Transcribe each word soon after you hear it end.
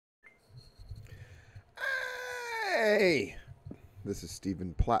Hey, this is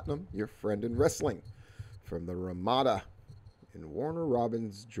Stephen Platinum, your friend in wrestling from the Ramada in Warner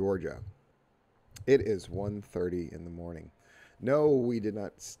Robbins, Georgia. It is 1:30 in the morning. No, we did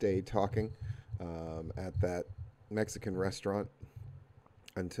not stay talking at that Mexican restaurant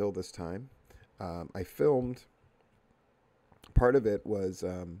until this time. I filmed. Part of it was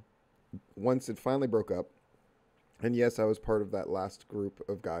once it finally broke up, and yes, I was part of that last group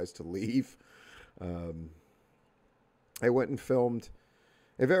of guys to leave. Um, I went and filmed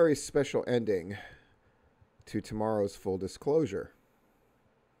a very special ending to tomorrow's Full Disclosure.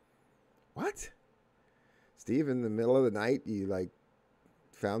 What? Steve, in the middle of the night, you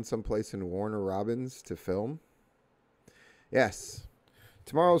found someplace in Warner Robbins to film? Yes.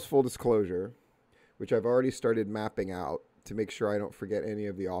 Tomorrow's Full Disclosure, which I've already started mapping out to make sure I don't forget any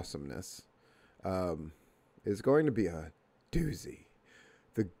of the awesomeness, is going to be a doozy.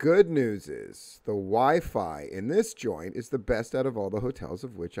 The good news is the Wi-Fi in this joint is the best out of all the hotels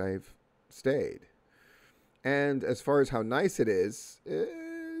of which I've stayed. And as far as how nice it is,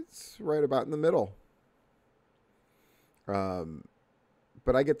 it's right about in the middle.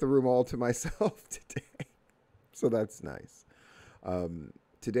 But I get the room all to myself today. So that's nice.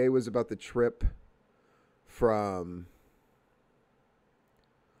 Today was about the trip from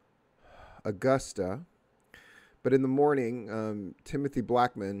Augusta. But in the morning, Timothy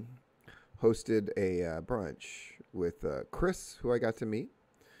Blackman hosted a brunch with Chris, who I got to meet,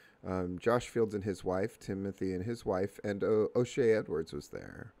 Josh Fields and his wife, Timothy and his wife, and Ocoee Edwards was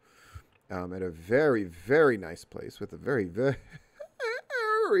there at a very, very nice place with a very, very,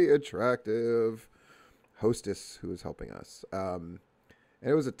 very attractive hostess who was helping us. And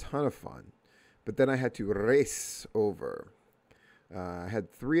it was a ton of fun. But then I had to race over. I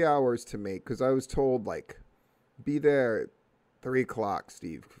had 3 hours to make because I was told, be there at 3 o'clock,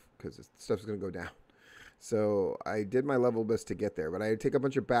 Steve, because stuff's going to go down. So I did my level best to get there, but I had to take a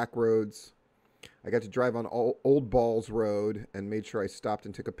bunch of back roads. I got to drive on Old Balls Road and made sure I stopped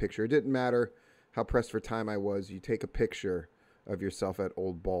and took a picture. It didn't matter how pressed for time I was. You take a picture of yourself at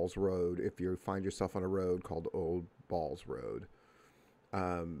Old Balls Road if you find yourself on a road called Old Balls Road.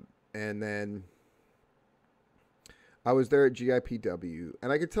 And then I was there at GIPW,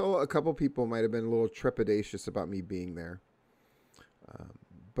 and I could tell a couple people might have been a little trepidatious about me being there.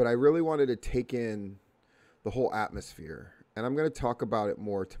 But I really wanted to take in the whole atmosphere, and I'm going to talk about it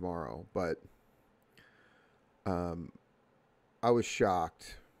more tomorrow, but I was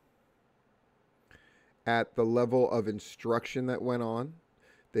shocked at the level of instruction that went on.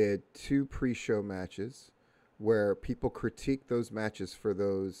 They had 2 pre-show matches where people critiqued those matches for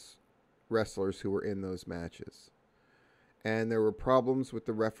those wrestlers who were in those matches. And there were problems with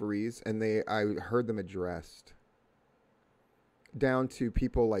the referees, and I heard them addressed. Down to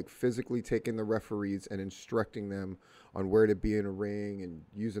people physically taking the referees and instructing them on where to be in a ring and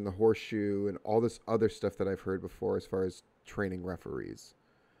using the horseshoe and all this other stuff that I've heard before as far as training referees.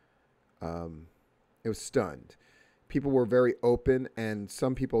 It was stunned. People were very open, and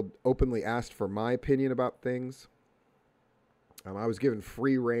some people openly asked for my opinion about things. I was given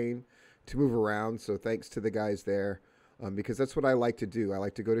free reign to move around, so thanks to the guys there. Because that's what I like to do. I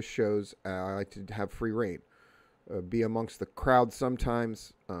like to go to shows. I like to have free reign. Be amongst the crowd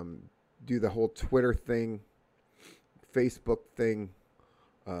sometimes. Do the whole Twitter thing, Facebook thing.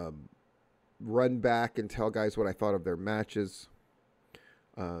 Run back and tell guys what I thought of their matches.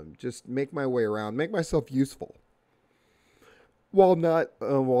 Just make my way around. Make myself useful. While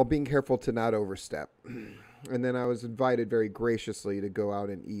being careful to not overstep. And then I was invited very graciously to go out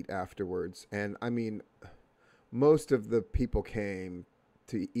and eat afterwards. And I mean, most of the people came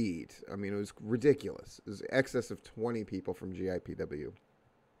to eat. I mean, it was ridiculous. It was excess of 20 people from GIPW.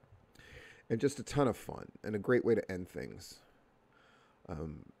 And just a ton of fun and a great way to end things.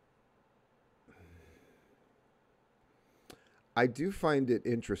 I do find it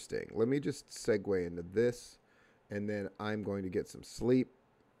interesting. Let me just segue into this, and then I'm going to get some sleep.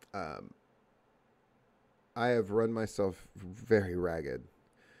 I have run myself very ragged.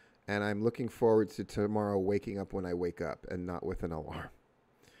 And I'm looking forward to tomorrow waking up when I wake up and not with an alarm.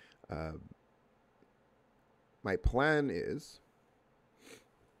 My plan is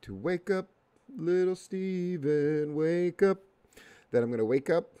to wake up, little Steven, wake up. Then I'm going to wake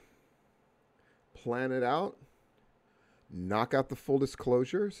up, plan it out, knock out the Full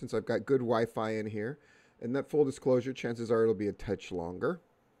Disclosure since I've got good Wi-Fi in here. And that Full Disclosure, chances are it'll be a touch longer.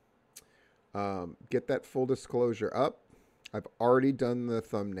 Get that Full Disclosure up. I've already done the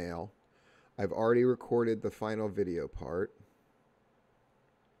thumbnail. I've already recorded the final video part.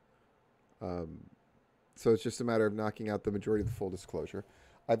 So it's just a matter of knocking out the majority of the Full Disclosure.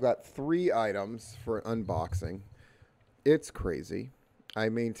 I've got 3 items for unboxing. It's crazy. I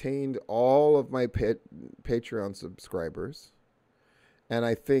maintained all of my Patreon subscribers, and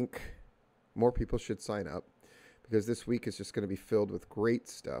I think more people should sign up because this week is just going to be filled with great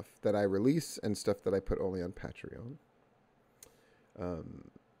stuff that I release and stuff that I put only on Patreon.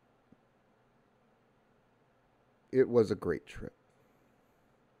 It was a great trip.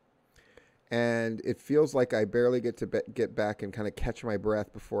 And it feels like I barely get to get back and kind of catch my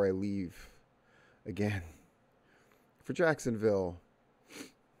breath before I leave again for Jacksonville,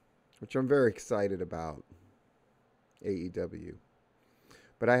 which I'm very excited about, AEW.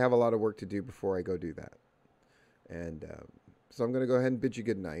 But I have a lot of work to do before I go do that. And so I'm going to go ahead and bid you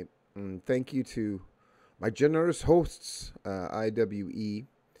good night. And thank you to my generous hosts, IWE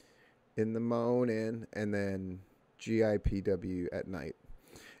in the morning and then GIPW at night.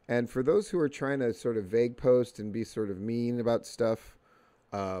 And for those who are trying to sort of vague post and be sort of mean about stuff,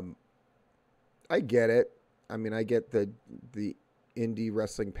 I get it. I mean, I get the indie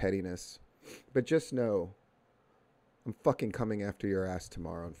wrestling pettiness. But just know, I'm fucking coming after your ass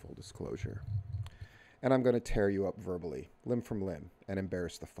tomorrow in full disclosure. And I'm going to tear you up verbally, limb from limb, and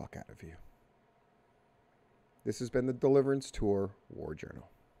embarrass the fuck out of you. This has been the Deliverance Tour War Journal.